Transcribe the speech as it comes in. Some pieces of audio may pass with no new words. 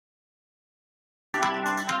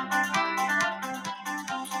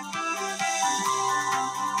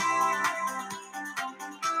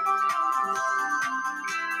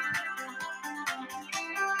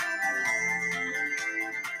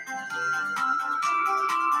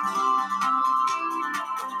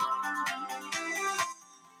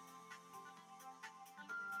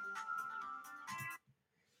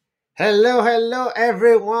Hello, hello,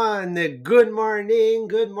 everyone. Good morning,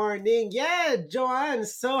 good morning. Yeah, Joanne,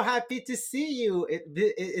 so happy to see you.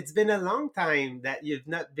 It's been a long time that you've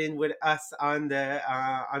not been with us on the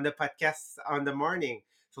podcast on the morning.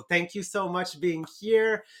 So thank you so much being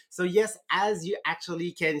here. So yes, as you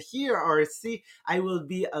actually can hear or see, I will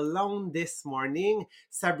be alone this morning.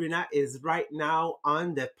 Sabrina is right now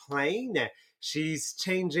on the plane. She's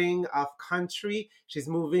changing of country. She's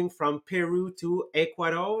moving from Peru to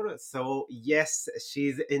Ecuador. So, yes,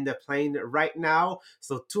 she's in the plane right now.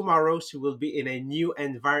 So, tomorrow she will be in a new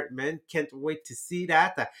environment. Can't wait to see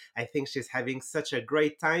that. I think she's having such a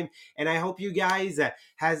great time. And I hope you guys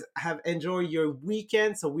have enjoyed your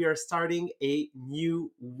weekend. So, we are starting a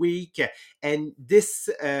new week. And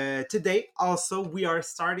today also, we are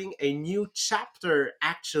starting a new chapter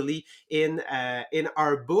actually in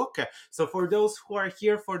our book. So for those who are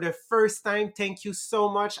here for the first time, thank you so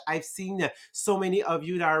much. I've seen so many of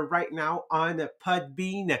you that are right now on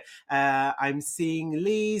Podbean. I'm seeing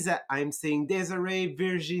Lise, I'm seeing Desiree,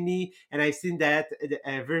 Virginie, and I've seen that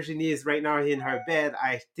Virginie is right now in her bed.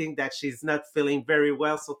 I think that she's not feeling very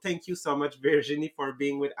well. So thank you so much, Virginie, for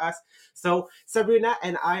being with us. So Sabrina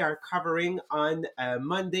and I are covering on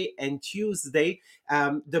Monday and Tuesday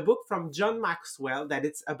the book from John Maxwell that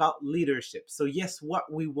it's about leadership. So yes,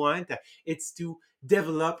 what we want it's to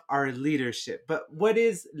develop our leadership. But what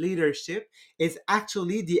is leadership? Is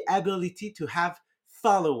actually the ability to have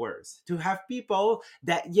followers, to have people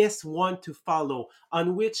that yes want to follow,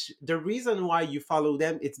 on which the reason why you follow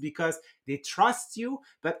them it's because they trust you,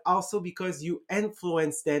 but also because you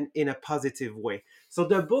influence them in a positive way. So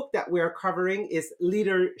the book that we are covering is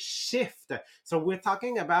Leadershift. So we're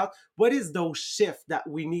talking about what is those shift that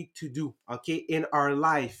we need to do, okay, in our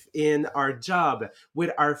life, in our job,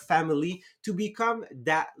 with our family, to become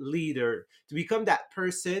that leader, to become that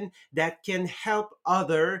person that can help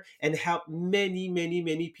other and help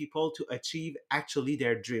many people to achieve actually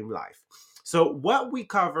their dream life. So what we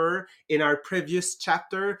cover in our previous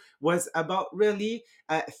chapter was about really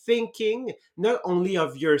thinking not only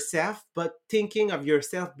of yourself, but thinking of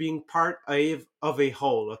yourself being part of a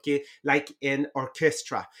whole, okay? Like an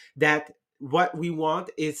orchestra, that what we want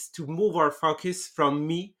is to move our focus from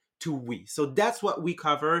me to we. So that's what we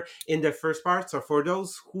cover in the first part. So for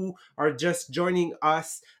those who are just joining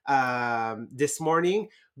us this morning,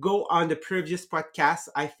 go on the previous podcast,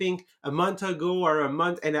 I think a month ago or a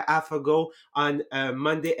month and a half ago on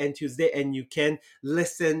Monday and Tuesday, and you can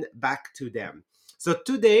listen back to them. So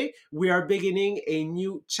today we are beginning a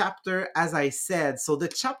new chapter, as I said. So the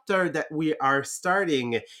chapter that we are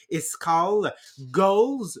starting is called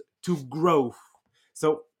Goals to Growth.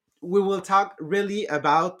 So we will talk really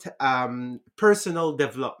about personal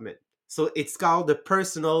development. So it's called the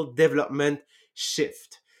personal development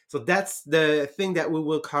shift. So that's the thing that we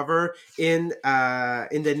will cover in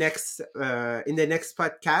the next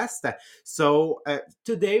podcast. So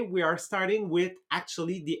today we are starting with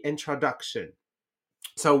actually the introduction.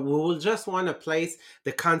 So we will just want to place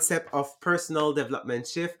the concept of personal development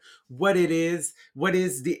shift, what is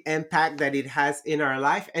the impact that it has in our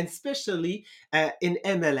life, and especially in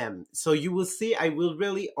MLM. So you will see, I will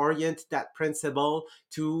really orient that principle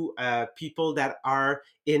to people that are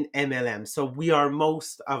in MLM. So we are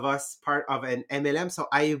most of us part of an MLM. So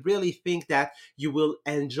I really think that you will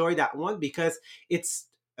enjoy that one because it's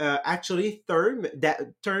actually term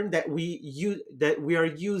that we are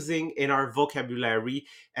using in our vocabulary,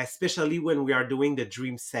 especially when we are doing the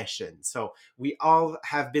dream session. So we all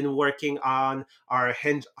have been working on our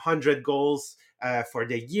 100 goals for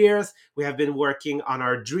the years. We have been working on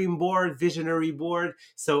our dream board, visionary board.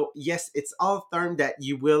 So yes, it's all term that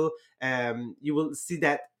you will see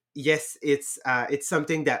that yes, it's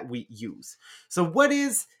something that we use. So what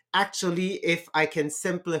is actually, if I can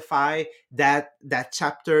simplify that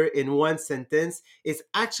chapter in one sentence, is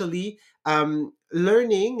actually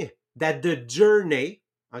learning that the journey,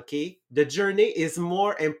 okay, the journey is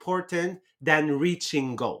more important than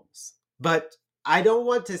reaching goals. But I don't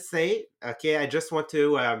want to say, okay, I just want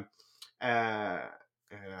to uh,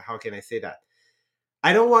 how can I say that,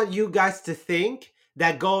 I don't want you guys to think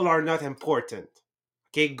that goals are not important.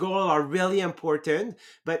 Okay, goals are really important,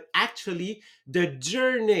 but actually the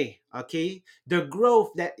journey, okay, the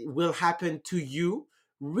growth that will happen to you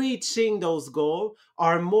reaching those goals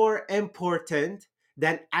are more important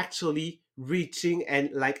than actually reaching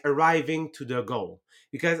and like arriving to the goal.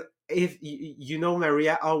 Because if you know,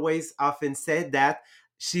 Maria always often said that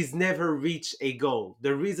she's never reached a goal.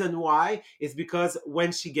 The reason why is because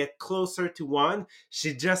when she get closer to one,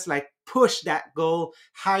 she just like push that goal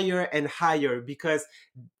higher and higher, because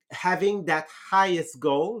having that highest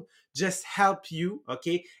goal just help you,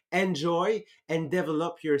 okay, enjoy and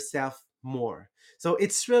develop yourself more. So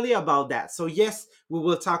it's really about that. So yes, we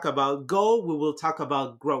will talk about goal, we will talk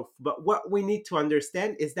about growth, but what we need to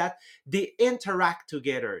understand is that they interact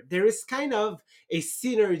together. There is kind of a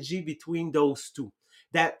synergy between those two,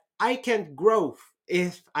 that I can't grow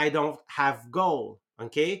if I don't have goal,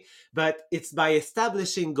 okay? But it's by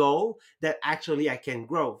establishing goal that actually I can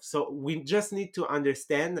grow. So we just need to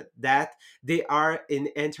understand that they are in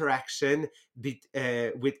interaction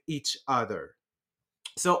with each other.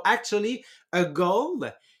 So actually, a goal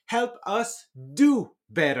help us do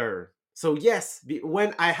better. So yes,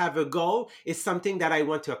 when I have a goal, it's something that I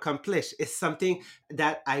want to accomplish. It's something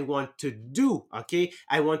that I want to do. Okay,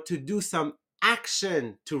 I want to do some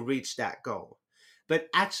action to reach that goal. But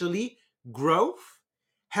actually, growth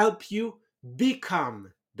help you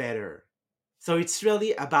become better. So it's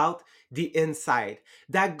really about the inside.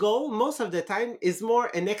 That goal, most of the time, is more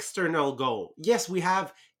an external goal. Yes, we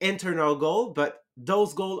have internal goal, but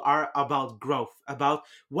those goals are about growth, about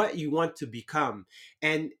what you want to become.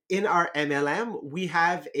 And in our MLM, we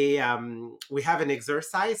have an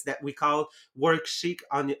exercise that we call worksheet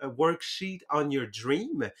on your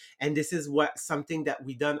dream. And this is what something that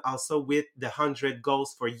we done also with the 100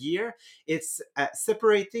 goals for year. It's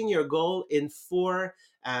separating your goal in four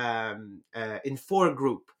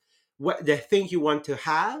group. What the thing you want to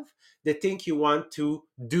have, the thing you want to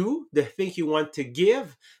do, the thing you want to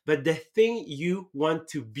give, but the thing you want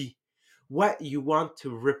to be, what you want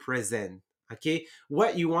to represent, okay?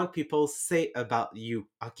 What you want people say about you,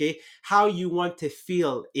 okay? How you want to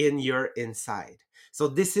feel in your inside. So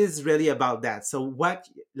this is really about that. So what,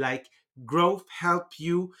 like, growth help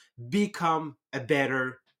you become a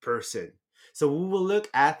better person. So we will look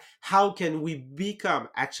at how can we become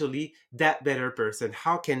actually that better person.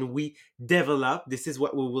 How can we develop? This is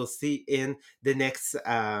what we will see in the next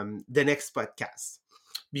podcast.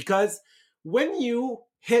 Because when you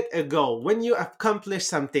hit a goal, when you accomplish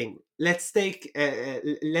something, let's stay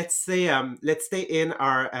in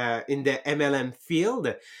our in the MLM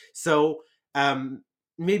field. So um,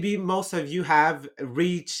 maybe most of you have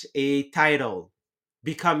reached a title,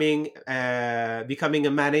 becoming a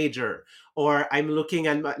manager, or I'm looking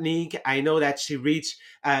at Monique. I know that she reached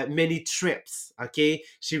many trips. Okay,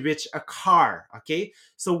 she reached a car. Okay,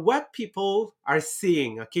 so what people are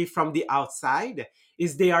seeing, okay, from the outside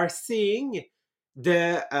is they are seeing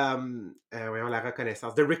la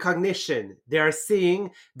reconnaissance, the recognition. They are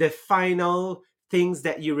seeing the final things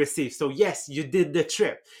that you receive. So yes, you did the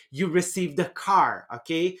trip, you received the car,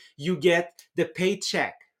 okay, you get the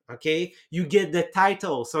paycheck, okay, you get the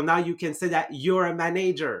title. So now you can say that you're a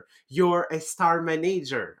manager, you're a star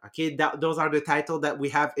manager, okay. Those are the titles that we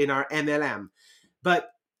have in our MLM.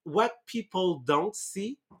 But what people don't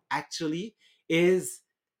see actually is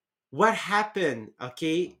what happened,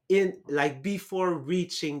 okay, in like before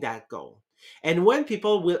reaching that goal. And when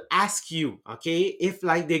people will ask you, okay, if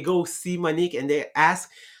like they go see Monique and they ask,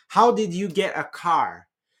 how did you get a car,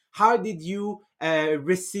 how did you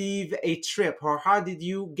receive a trip, or how did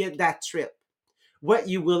you get that trip, what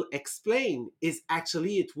you will explain is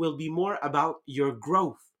actually it will be more about your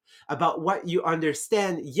growth, about what you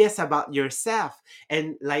understand, yes, about yourself.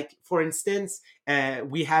 And like for instance,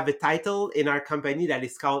 we have a title in our company that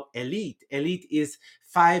is called Elite. Elite is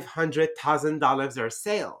 $500,000 or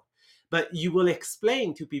sale. But you will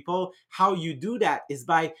explain to people how you do that is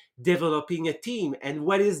by developing a team. And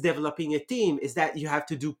what is developing a team is that you have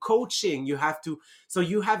to do coaching, you have to, so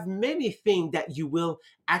you have many things that you will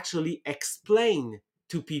actually explain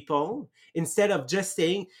to people instead of just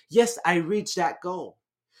saying, yes, I reached that goal.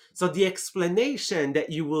 So the explanation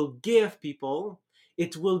that you will give people,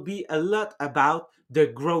 it will be a lot about the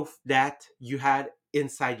growth that you had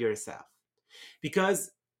inside yourself.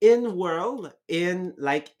 Because in world, in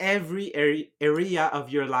like every area of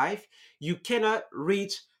your life, you cannot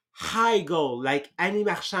reach high goal like Annie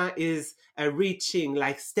Marchand is reaching,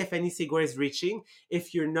 like Stephanie Segura is reaching,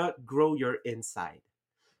 if you're not grow your inside.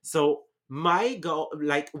 So my goal,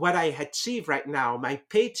 like what I achieve right now, my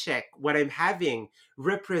paycheck, what I'm having,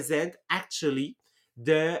 represent actually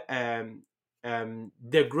the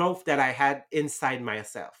growth that I had inside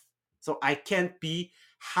myself. So I can't be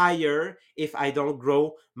higher if I don't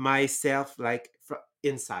grow myself like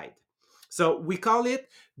inside. So we call it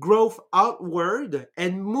growth outward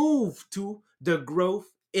and move to the growth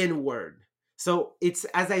inward. So it's,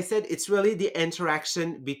 as I said, it's really the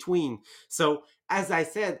interaction between. So as I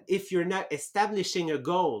said, if you're not establishing a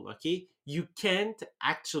goal, okay, you can't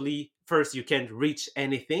actually, first, you can't reach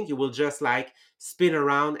anything. You will just like spin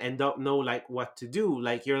around and don't know like what to do.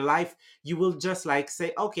 Like your life, you will just like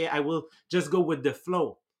say, okay, I will just go with the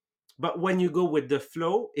flow. But when you go with the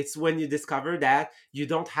flow, it's when you discover that you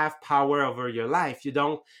don't have power over your life. You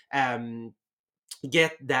don't um,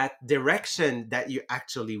 get that direction that you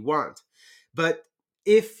actually want. But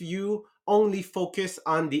if you only focus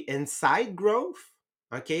on the inside growth,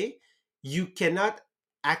 okay, you cannot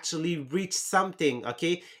actually reach something.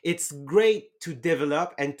 Okay, it's great to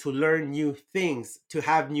develop and to learn new things, to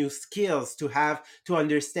have new skills, to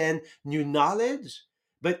understand new knowledge.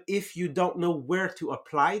 But if you don't know where to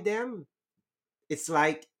apply them, it's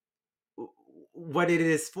like what it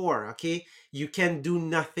is for. Okay, you can do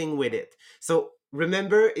nothing with it. So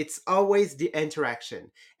remember, it's always the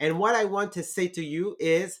interaction. And what I want to say to you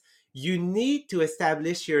is, you need to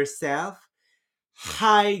establish yourself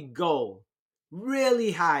high goal,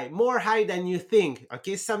 really high, more high than you think.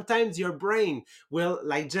 Okay, sometimes your brain will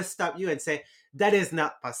like just stop you and say that is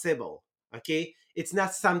not possible. Okay, it's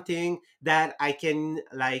not something that I can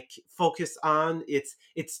like focus on.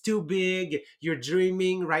 It's too big, you're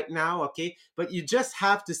dreaming right now. Okay, but you just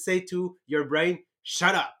have to say to your brain,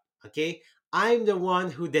 shut up. Okay, I'm the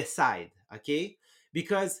one who decide. Okay,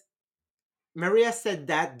 because Maria said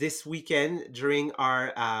that this weekend during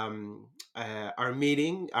our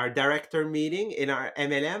meeting, our director meeting in our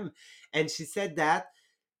MLM, and she said that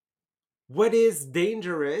what is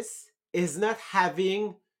dangerous is not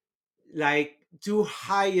having like too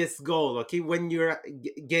highest goal. Okay, when you're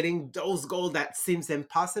getting those goal that seems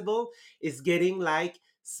impossible, is getting like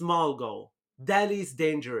small goal. That is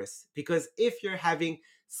dangerous, because if you're having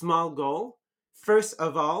small goal, first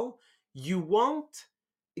of all, you won't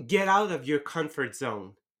get out of your comfort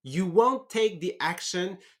zone. You won't take the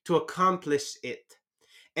action to accomplish it.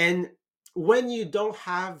 And when you don't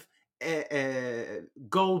have a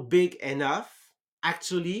goal big enough,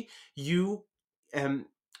 actually, you um,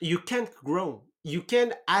 you can't grow. You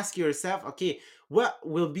can ask yourself, okay, what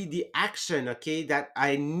will be the action, okay, that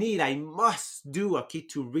I must do, okay,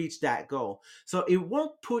 to reach that goal. So it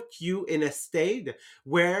won't put you in a state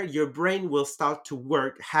where your brain will start to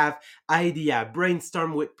work, have idea,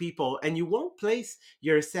 brainstorm with people, and you won't place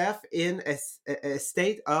yourself in a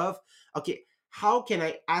state of, okay, how can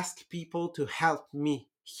I ask people to help me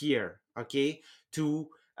here? Okay, to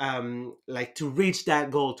like to reach that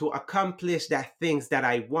goal, to accomplish that things that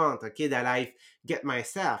I want. Okay, that I get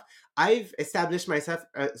myself. I've established myself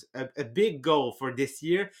a big goal for this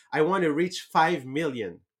year. I want to reach 5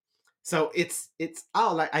 million. So it's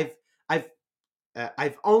all like I've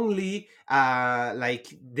only like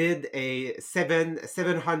did a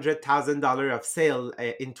 $700,000 of sale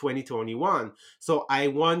in 2021. So I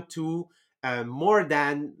want to more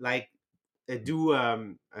than like do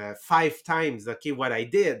 5 times, okay, what I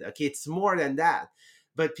did. Okay, it's more than that.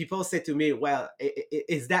 But people say to me, well,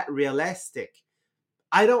 is that realistic?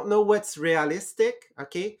 I don't know what's realistic.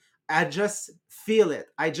 Okay, I just feel it.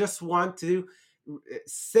 I just want to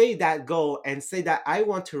say that goal and say that I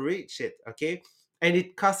want to reach it. Okay, and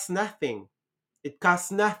it costs nothing. It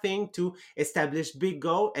costs nothing to establish big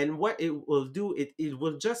goal, and what it will do, it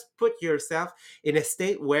will just put yourself in a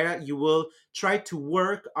state where you will try to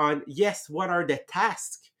work on, yes, what are the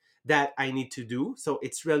tasks that I need to do. So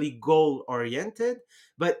it's really goal oriented,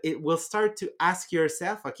 but it will start to ask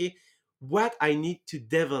yourself, okay, what I need to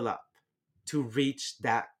develop to reach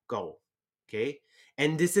that goal. Okay,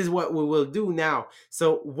 and this is what we will do now.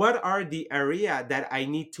 So what are the area that I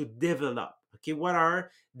need to develop? Okay, what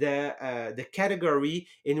are the category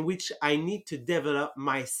in which I need to develop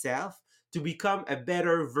myself to become a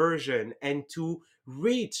better version and to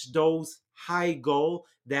reach those high goal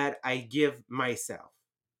that I give myself?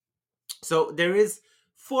 So there is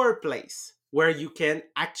 4 places where you can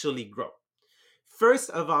actually grow.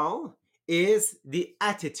 First of all is the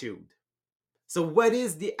attitude. So, what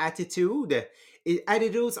is the attitude?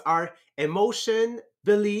 Attitudes are emotion,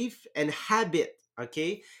 belief, and habit,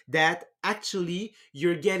 okay, that actually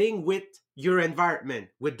you're getting with your environment,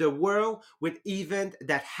 with the world, with event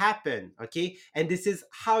that happen, okay? And this is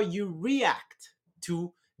how you react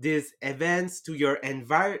to these events, to your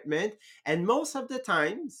environment. And most of the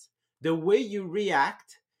times, the way you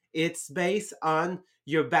react, it's based on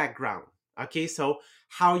your background, okay? So,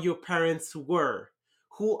 how your parents were,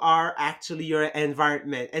 who are actually your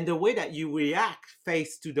environment, and the way that you react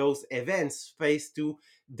face to those events, face to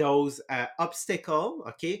those obstacle.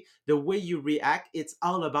 Okay, the way you react, it's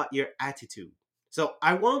all about your attitude. So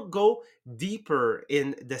I won't go deeper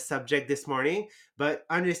in the subject this morning, but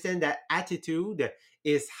understand that attitude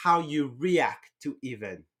is how you react to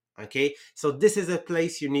event. Okay, so this is a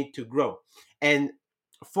place you need to grow. And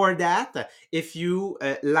For that, if you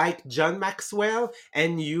like John Maxwell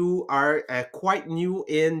and you are quite new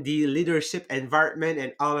in the leadership environment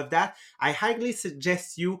and all of that, I highly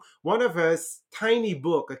suggest you one of us tiny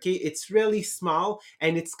book. Okay, it's really small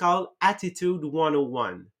and it's called Attitude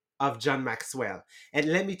 101 of John Maxwell. And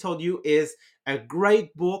let me tell you, is a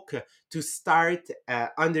great book to start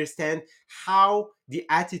understand how the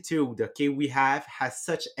attitude, okay, we have has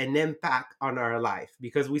such an impact on our life,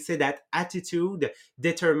 because we say that attitude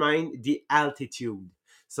determine the altitude.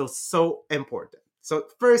 So important. So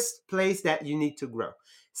first place that you need to grow.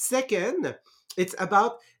 Second, it's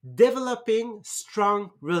about developing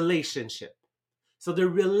strong relationship. So the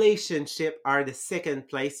relationship are the second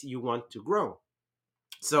place you want to grow.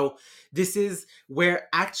 So this is where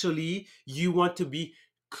actually you want to be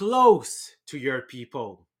close to your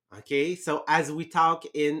people. Okay, so as we talk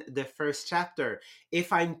in the first chapter,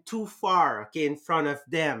 if I'm too far, okay, in front of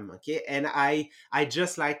them, okay, and I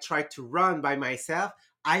just like try to run by myself,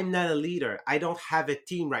 I'm not a leader. I don't have a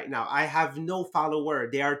team right now. I have no follower.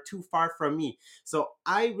 They are too far from me. So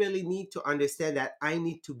I really need to understand that I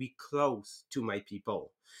need to be close to my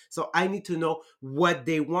people. So I need to know what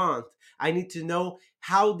they want. I need to know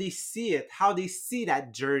how they see it, how they see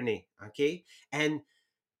that journey. Okay. And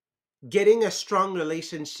getting a strong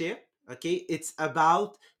relationship, okay, it's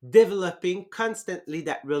about developing constantly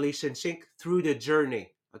that relationship through the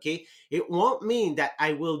journey. Okay. It won't mean that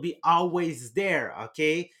I will be always there,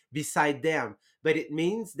 okay, beside them, but it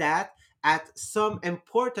means that at some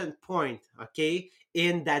important point, okay,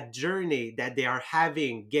 in that journey that they are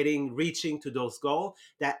having, getting reaching to those goals,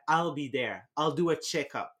 that I'll be there. I'll do a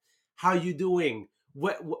checkup. How you doing?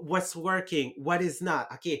 What's working? What is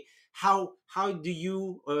not? Okay, how do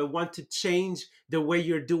you want to change the way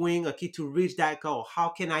you're doing, okay, to reach that goal? How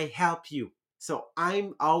can I help you? So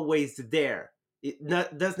I'm always there.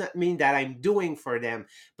 Does not mean that I'm doing for them,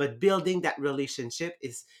 but building that relationship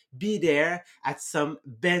is be there at some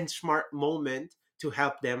benchmark moment to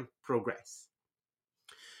help them progress.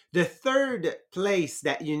 The third place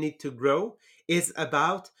that you need to grow is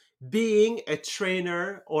about being a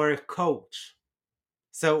trainer or a coach.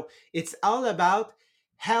 So it's all about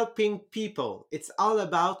helping people. It's all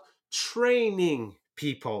about training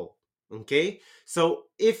people. Okay. So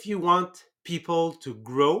if you want people to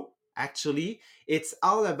grow, actually, it's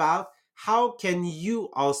all about how can you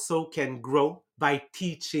also can grow by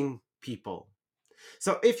teaching people.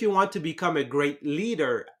 So if you want to become a great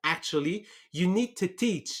leader, actually, you need to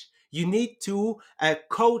teach. You need to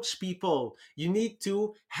coach people. You need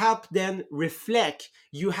to help them reflect.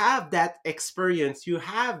 You have that experience. You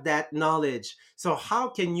have that knowledge. So how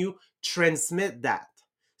can you transmit that?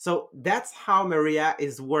 So that's how Maria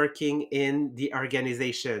is working in the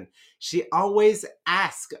organization. She always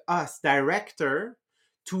asks us, director,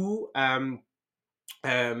 to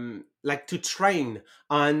like to train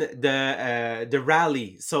on the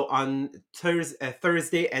rally, so on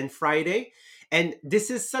Thursday and Friday. And this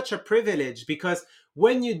is such a privilege, because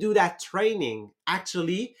when you do that training,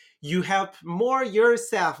 actually you help more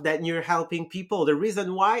yourself than you're helping people. The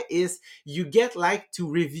reason why is you get like to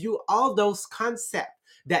review all those concepts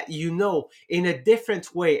that you know in a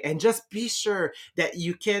different way, and just be sure that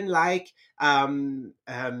you can like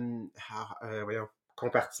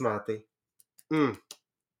compartimenter. Mm.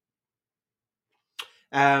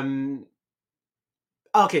 Um,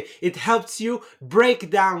 okay, it helps you break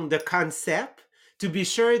down the concept to be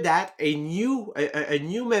sure that a new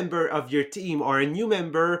member of your team or a new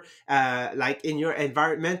member like in your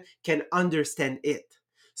environment can understand it.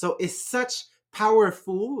 So it's such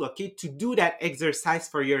powerful, okay, to do that exercise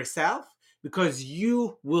for yourself, because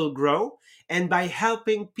you will grow. And by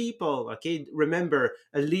helping people, okay, remember,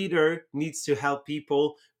 a leader needs to help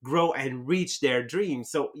people grow and reach their dreams.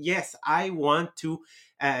 So yes, I want to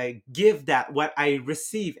give that what I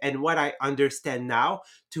receive and what I understand now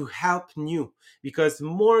to help you, because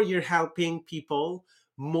more you're helping people,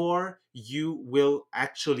 more you will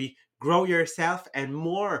actually grow yourself, and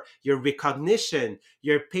more your recognition,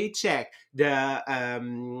 your paycheck, the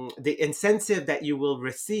incentive that you will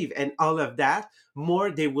receive, and all of that, more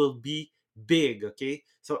they will be big. Okay,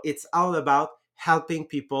 so it's all about helping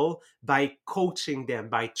people by coaching them,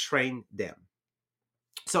 by train them.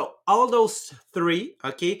 So all those three,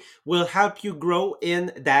 okay, will help you grow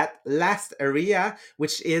in that last area,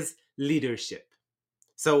 which is leadership.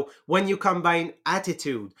 So when you combine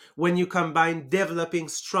attitude, when you combine developing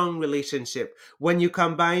strong relationship, when you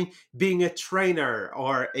combine being a trainer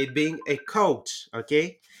or being a coach,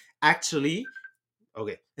 okay, actually,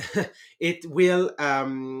 okay, it will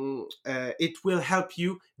help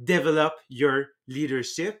you develop your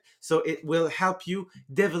leadership. So it will help you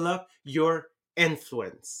develop your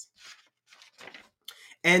influence.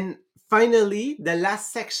 And finally, the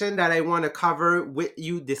last section that I want to cover with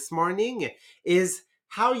you this morning is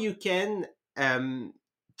how you can um,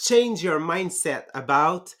 change your mindset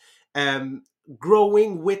about um,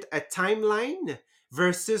 growing with a timeline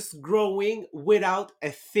versus growing without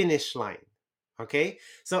a finish line. Okay,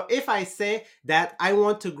 so if I say that I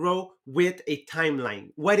want to grow with a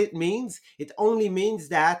timeline, what it means, it only means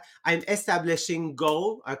that I'm establishing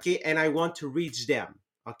goal, okay, and I want to reach them,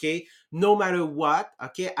 okay, no matter what,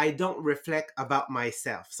 okay, I don't reflect about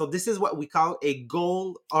myself. So this is what we call a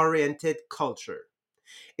goal oriented culture,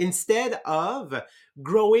 instead of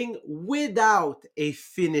growing without a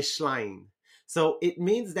finish line. So it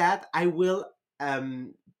means that I will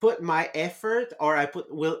put my effort, or I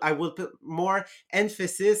will put more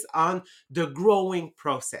emphasis on the growing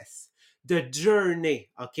process, the journey,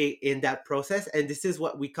 okay, in that process. And this is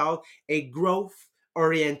what we call a growth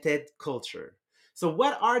oriented culture. So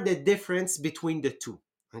what are the difference between the two?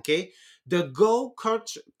 Okay, the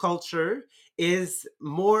culture is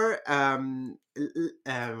more voyons,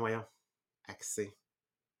 axé.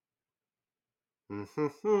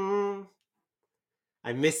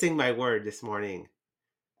 I'm missing my word this morning.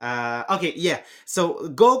 Okay, yeah. So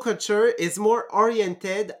goal culture is more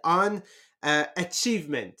oriented on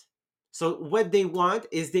achievement. So what they want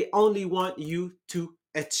is they only want you to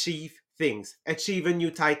achieve things, achieve a new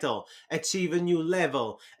title, achieve a new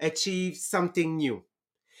level, achieve something new.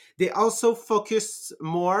 They also focus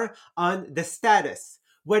more on the status.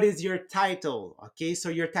 What is your title? Okay, so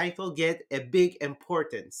your title get a big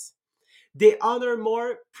importance. They honor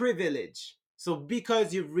more privilege. So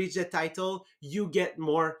because you've reached a title, you get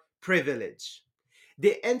more privilege.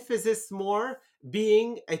 They emphasize more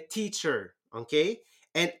being a teacher, okay?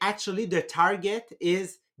 And actually the target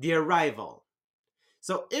is the arrival.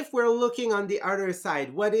 So if we're looking on the other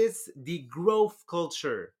side, what is the growth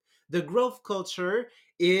culture? The growth culture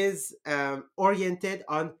is oriented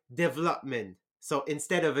on development. So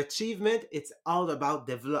instead of achievement, it's all about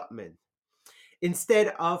development.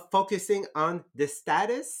 Instead of focusing on the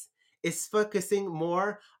status, it's focusing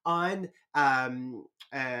more on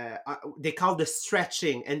they call the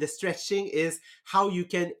stretching, and the stretching is how you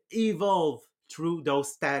can evolve through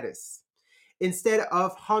those status. Instead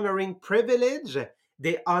of honoring privilege,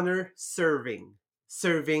 they honor serving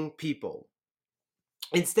people.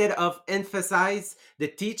 Instead of emphasize the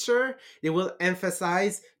teacher, they will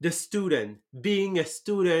emphasize the student, being a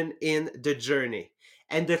student in the journey.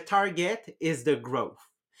 And the target is the growth.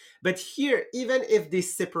 But here, even if they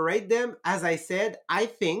separate them, as I said, I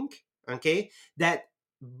think, okay, that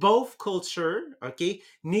both culture, okay,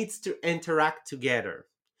 needs to interact together.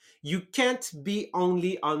 You can't be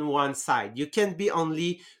only on one side. You can't be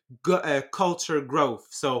only culture growth.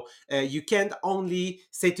 So you can't only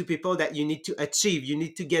say to people that you need to achieve, you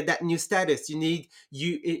need to get that new status,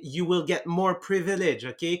 you will get more privilege,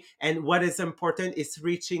 okay? And what is important is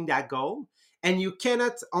reaching that goal. And you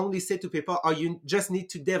cannot only say to people, oh, you just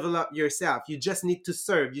need to develop yourself, you just need to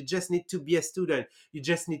serve, you just need to be a student, you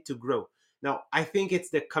just need to grow. Now, I think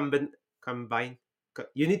it's the combine.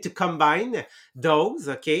 You need to combine those,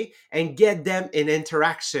 okay, and get them in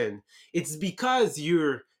interaction. It's because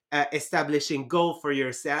you're establishing goal for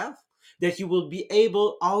yourself that you will be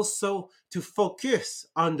able also to focus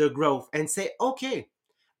on the growth and say, okay,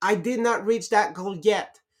 I did not reach that goal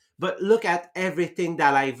yet, but look at everything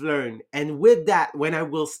that I've learned. And with that, when I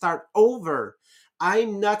will start over,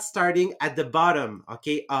 I'm not starting at the bottom,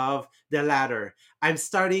 okay, of the ladder. I'm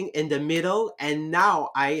starting in the middle, and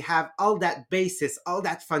now I have all that basis, all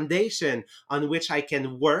that foundation on which I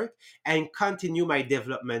can work and continue my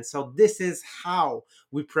development. So this is how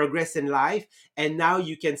we progress in life. And now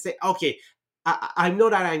you can say, okay, I know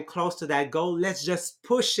that I'm close to that goal. Let's just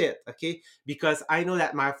push it, okay? Because I know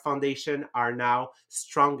that my foundation are now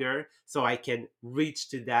stronger, so I can reach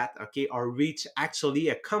to that, okay? Or reach actually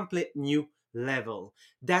a complete new level.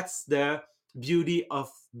 That's the beauty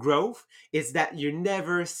of growth, is that you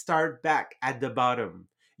never start back at the bottom.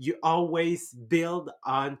 You always build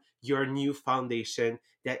on your new foundation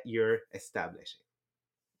that you're establishing.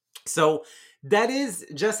 So that is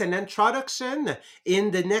just an introduction.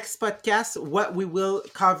 In the next podcast, what we will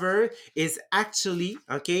cover is actually,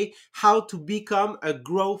 okay, how to become a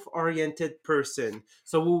growth oriented person.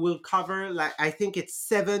 So we will cover, like, I think it's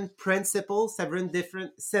seven principles, seven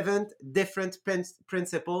different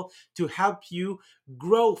principles to help you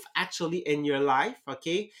growth actually in your life,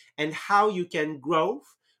 okay, and how you can grow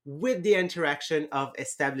with the interaction of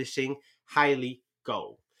establishing highly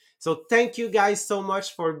goal. So thank you guys so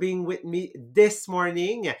much for being with me this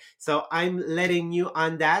morning. So I'm letting you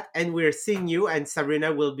on that, and we're seeing you. And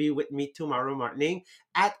Sabrina will be with me tomorrow morning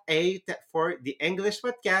at 8 for the English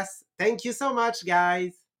podcast. Thank you so much,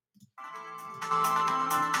 guys.